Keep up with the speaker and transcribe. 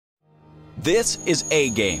This is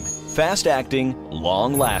A-Game, fast-acting,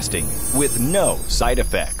 long-lasting, with no side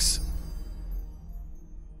effects.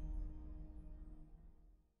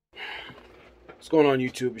 What's going on,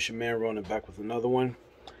 YouTube? It's your man Ronin, back with another one.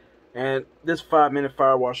 And this 5-minute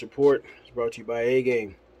Firewatch report is brought to you by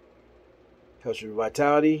A-Game. Helps your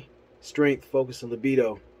vitality, strength, focus, and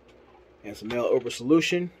libido. And it's a male herb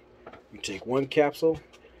solution. You take one capsule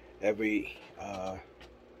every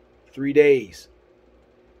 3 days.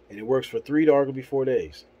 And it works for 3 to arguably 4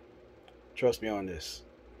 days. Trust me on this.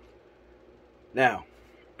 Now,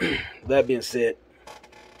 that being said,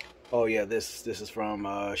 oh yeah, this is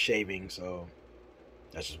from shaving, so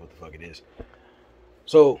that's just what the fuck it is.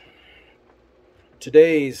 So,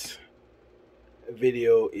 today's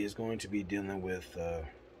video is going to be dealing with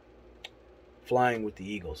flying with the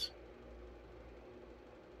eagles.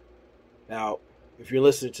 Now, if you're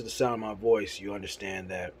listening to the sound of my voice, you understand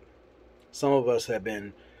that some of us have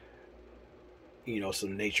been,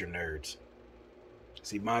 some nature nerds.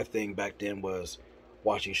 See, my thing back then was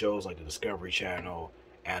watching shows like the Discovery Channel,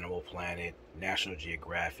 Animal Planet, National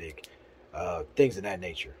Geographic, things of that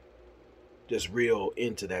nature. Just real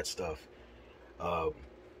into that stuff.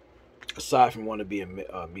 Aside from wanting to be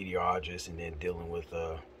a meteorologist and then dealing with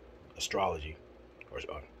astrology, or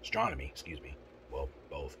astronomy, excuse me. Well,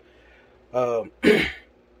 both.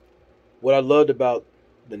 What I loved about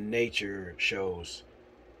the nature shows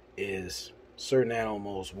is certain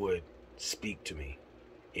animals would speak to me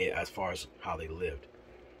as far as how they lived.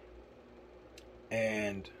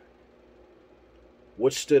 And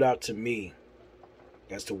what stood out to me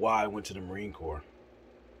as to why I went to the Marine Corps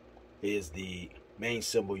is the main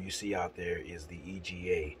symbol you see out there is the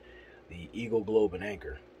EGA, the Eagle, Globe, and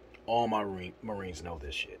Anchor. All my Marines know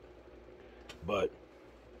this shit. But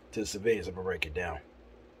to the civilians, I'm going to break it down.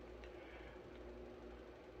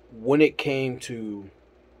 When it came to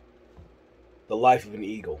the life of an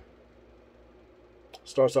eagle,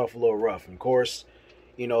 starts off a little rough. And of course,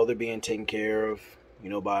 they're being taken care of,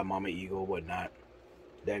 by Mama Eagle, whatnot.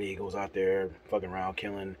 Daddy Eagle's out there fucking around,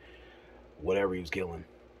 killing whatever he was killing.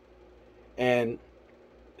 And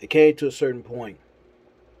it came to a certain point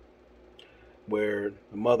where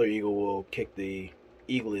the mother eagle will kick the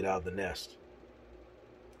eaglet out of the nest.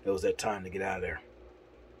 It was that time to get out of there.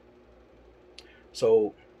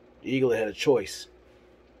 So the eaglet had a choice: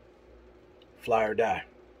 fly or die.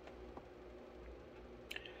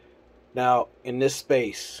 Now, in this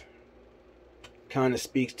space, kind of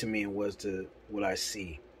speaks to me as to what I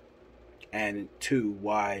see, and to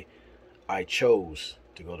why I chose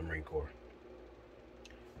to go to the Marine Corps.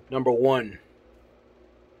 Number one,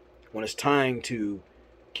 when it's time to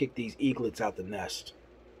kick these eaglets out the nest,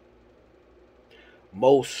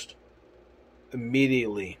 most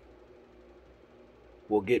immediately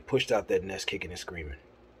will get pushed out that nest kicking and screaming.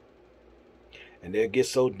 And they'll get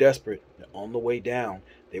so desperate that on the way down,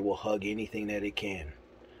 they will hug anything that they can.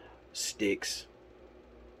 Sticks,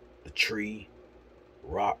 the tree,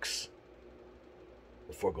 rocks,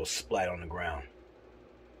 before it goes splat on the ground.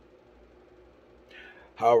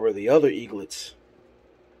 However, the other eaglets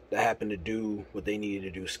that happened to do what they needed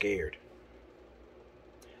to do scared,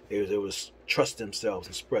 they was trust themselves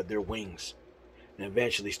and spread their wings, and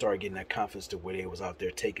eventually started getting that confidence to where they was out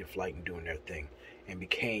there taking flight and doing their thing, and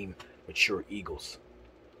became mature eagles.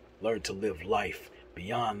 Learned to live life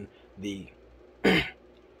beyond the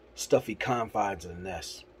stuffy confines of the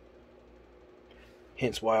nest.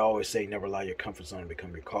 Hence why I always say never allow your comfort zone to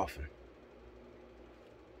become your coffin.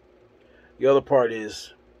 The other part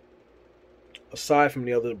is, aside from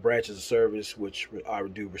the other branches of service, which I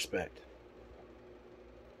do respect,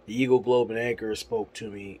 the Eagle, Globe, and Anchor spoke to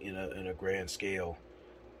me in a grand scale.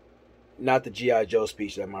 Not the G.I. Joe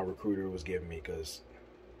speech that my recruiter was giving me, because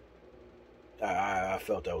I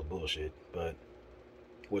felt that was bullshit. But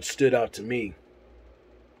what stood out to me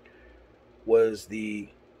was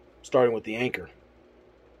starting with the anchor.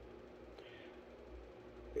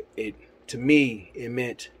 To me, it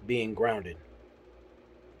meant being grounded.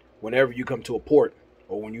 Whenever you come to a port,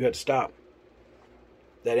 or when you had to stop,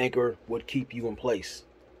 that anchor would keep you in place.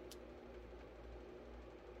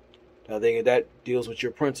 Now, I think that deals with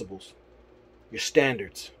your principles, your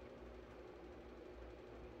standards,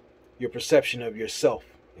 your perception of yourself.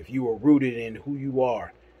 If you were rooted in who you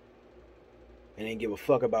are and didn't give a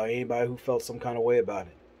fuck about anybody who felt some kind of way about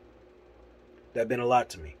it, that meant a lot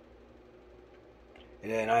to me.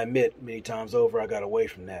 And then I admit, many times over, I got away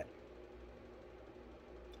from that.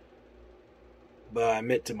 But I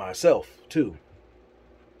admit to myself, too,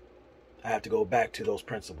 I have to go back to those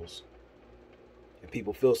principles. If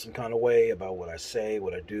people feel some kind of way about what I say,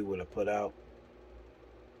 what I do, what I put out,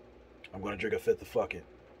 I'm going to drink a fifth of fuck it.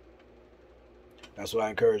 That's what I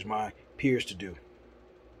encourage my peers to do.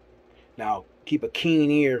 Now, keep a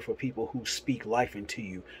keen ear for people who speak life into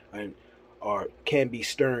you and can be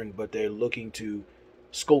stern, but they're looking to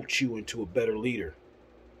sculpt you into a better leader.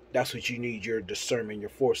 That's what you need your discernment, your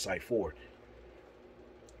foresight for.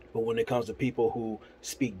 But when it comes to people who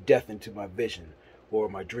speak death into my vision or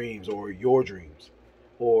my dreams or your dreams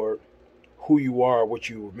or who you are, what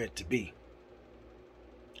you were meant to be,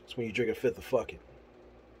 that's when you drink a fifth of fucking.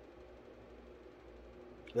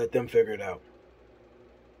 Let them figure it out.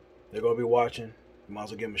 They're going to be watching. You might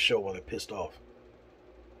as well give them a show while they're pissed off.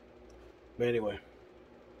 But anyway,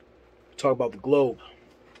 talk about the globe.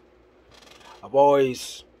 I've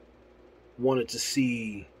always wanted to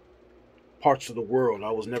see parts of the world.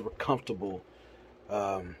 I was never comfortable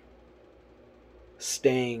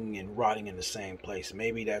staying and rotting in the same place.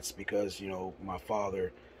 Maybe that's because, my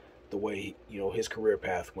father, the way, his career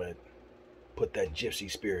path went, put that gypsy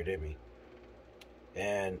spirit in me.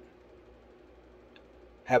 And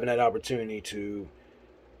having that opportunity to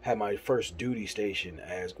have my first duty station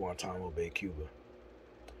as Guantanamo Bay, Cuba.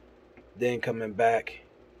 Then coming back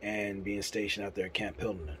and being stationed out there at Camp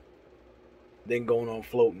Pendleton. Then going on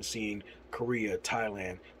float and seeing Korea,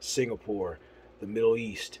 Thailand, Singapore, the Middle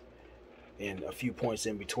East, and a few points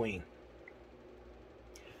in between.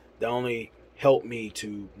 That only helped me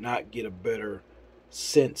to not get a better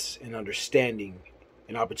sense and understanding,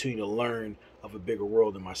 an opportunity to learn of a bigger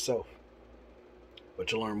world than myself, but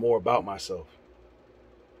to learn more about myself.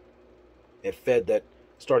 It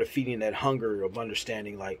started feeding that hunger of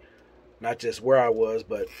understanding, like not just where I was,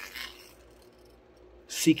 but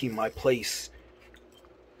seeking my place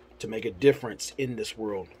to make a difference in this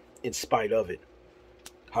world in spite of it,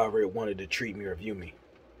 however it wanted to treat me or view me.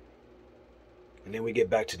 And then we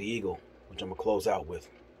get back to the eagle, which I'm going to close out with.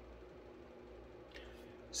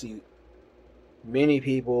 See, many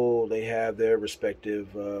people, they have their respective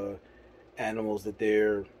animals that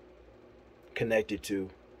they're connected to.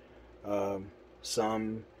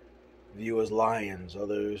 Some view as lions,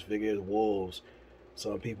 others figure as wolves.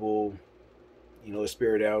 Some people, the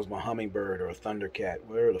spirit animal is a hummingbird or a thundercat,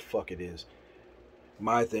 whatever the fuck it is.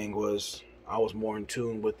 My thing was, I was more in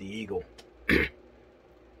tune with the eagle. And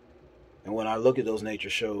when I look at those nature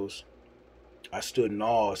shows, I stood in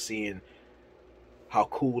awe seeing how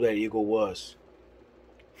cool that eagle was,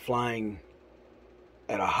 flying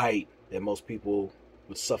at a height that most people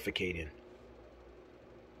would suffocate in.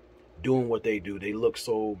 Doing what they do. They look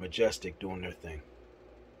so majestic doing their thing.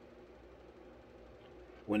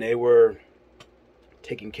 When they were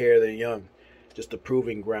taking care of their young, just a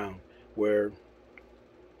proving ground where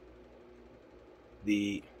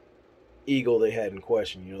the eagle they had in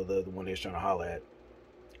question, the one they was trying to holler at,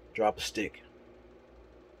 drop a stick.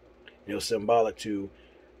 It was symbolic to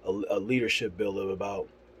a leadership builder about,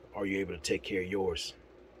 are you able to take care of yours?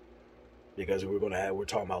 Because we're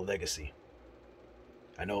talking about legacy.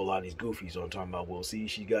 I know a lot of these goofies are talking about, well, see,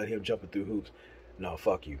 she got him jumping through hoops. No,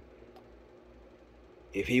 fuck you.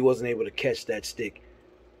 If he wasn't able to catch that stick,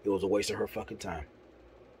 it was a waste of her fucking time.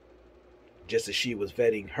 Just as she was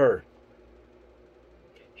vetting her,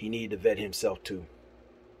 he needed to vet himself too.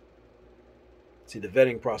 See, the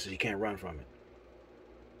vetting process, you can't run from it.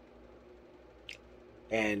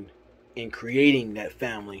 And in creating that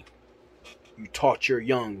family, you taught your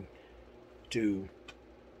young to,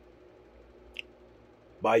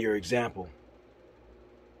 by your example,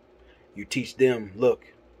 you teach them,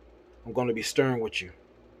 look, I'm going to be stern with you,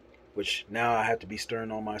 which now I have to be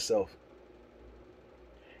stern on myself.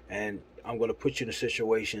 And I'm going to put you in a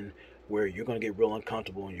situation where you're going to get real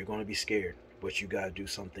uncomfortable and you're going to be scared, but you got to do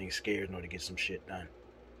something scared in order to get some shit done.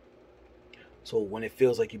 So when it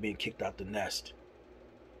feels like you're being kicked out the nest,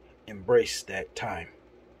 embrace that time.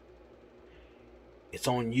 It's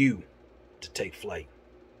on you to take flight.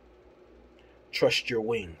 Trust your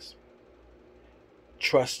wings.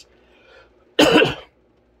 Trust the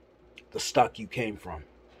stock you came from.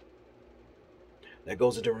 That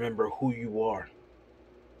goes into remember who you are,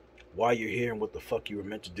 why you're here, and what the fuck you were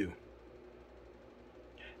meant to do.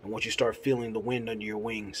 And once you start feeling the wind under your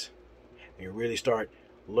wings, and you really start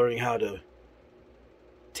learning how to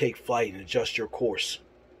take flight and adjust your course,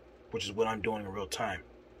 which is what I'm doing in real time,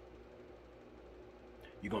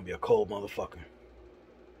 you're going to be a cold motherfucker.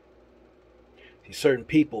 See, certain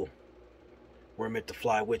people were meant to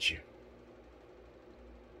fly with you.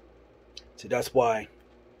 See, that's why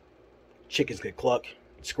chickens can cluck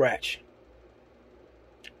and scratch.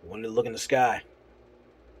 When they look in the sky,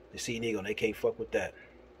 they see an eagle and they can't fuck with that.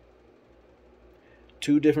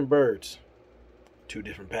 Two different birds, two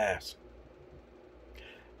different paths.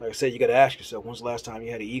 Like I said, you got to ask yourself, when's the last time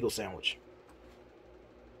you had an eagle sandwich?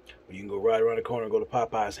 Or you can go right around the corner and go to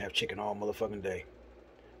Popeyes and have chicken all motherfucking day.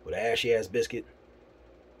 With an ashy ass biscuit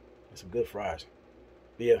and some good fries.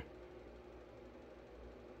 But yeah.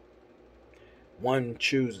 One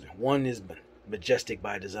is majestic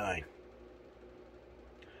by design.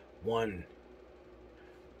 One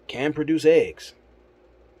can produce eggs,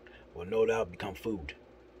 will no doubt become food.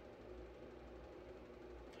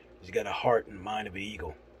 He's got a heart and mind of an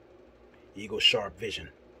eagle. Eagle's sharp vision.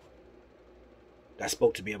 That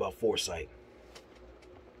spoke to me about foresight.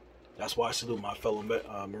 That's why I salute my fellow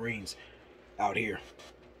Marines out here.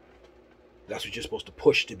 That's what you're supposed to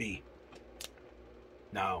push to be.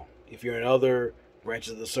 Now, if you're in other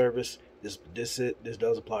branches of the service, this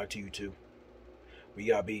does apply to you too. We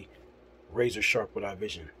gotta be razor sharp with our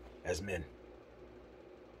vision as men.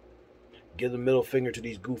 Give the middle finger to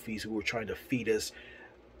these goofies who are trying to feed us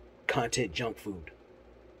content junk food.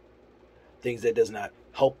 Things that does not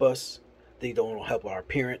help us, things that don't help our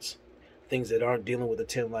appearance, things that aren't dealing with the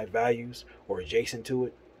 10 life values or adjacent to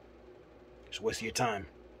it. It's a waste of your time,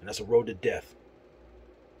 and that's a road to death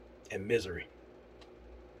and misery.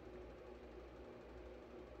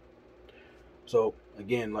 So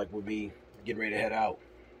again, like we'll be getting ready to head out,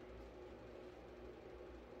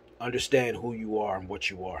 understand who you are and what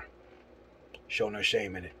you are. Show no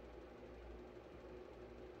shame in it.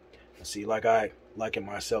 And see, like I liken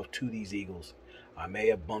myself to these eagles, I may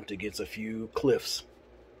have bumped against a few cliffs,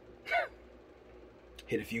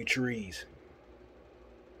 hit a few trees,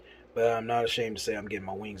 but I'm not ashamed to say I'm getting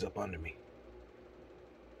my wings up under me.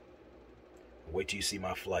 Wait till you see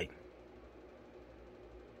my flight.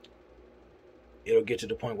 It'll get to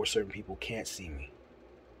the point where certain people can't see me.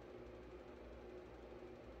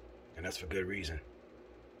 And that's for good reason.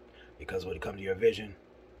 Because when it comes to your vision,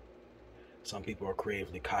 some people are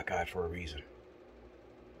creatively cockeyed for a reason.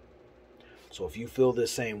 So if you feel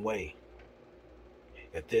this same way,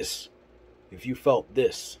 if you felt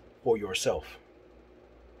this for yourself,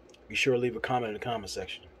 be sure to leave a comment in the comment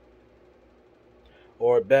section.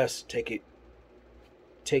 Or at best,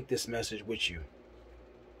 take this message with you.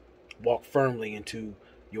 Walk firmly into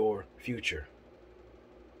your future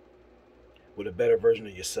with a better version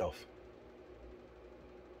of yourself.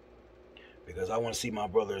 Because I want to see my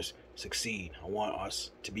brothers succeed. I want us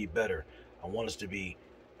to be better. I want us to be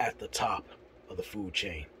at the top of the food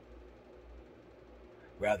chain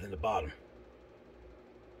rather than the bottom.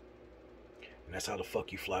 And that's how the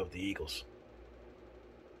fuck you fly with the eagles.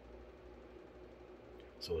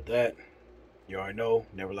 So with that, you already know,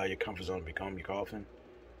 never allow your comfort zone to become your coffin.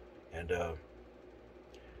 And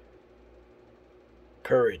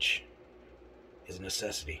courage is a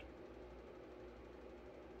necessity.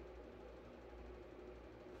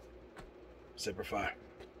 Semper Fi.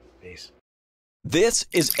 Peace. This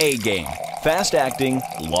is A Game. Fast acting,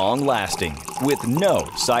 long lasting, with no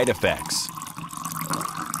side effects.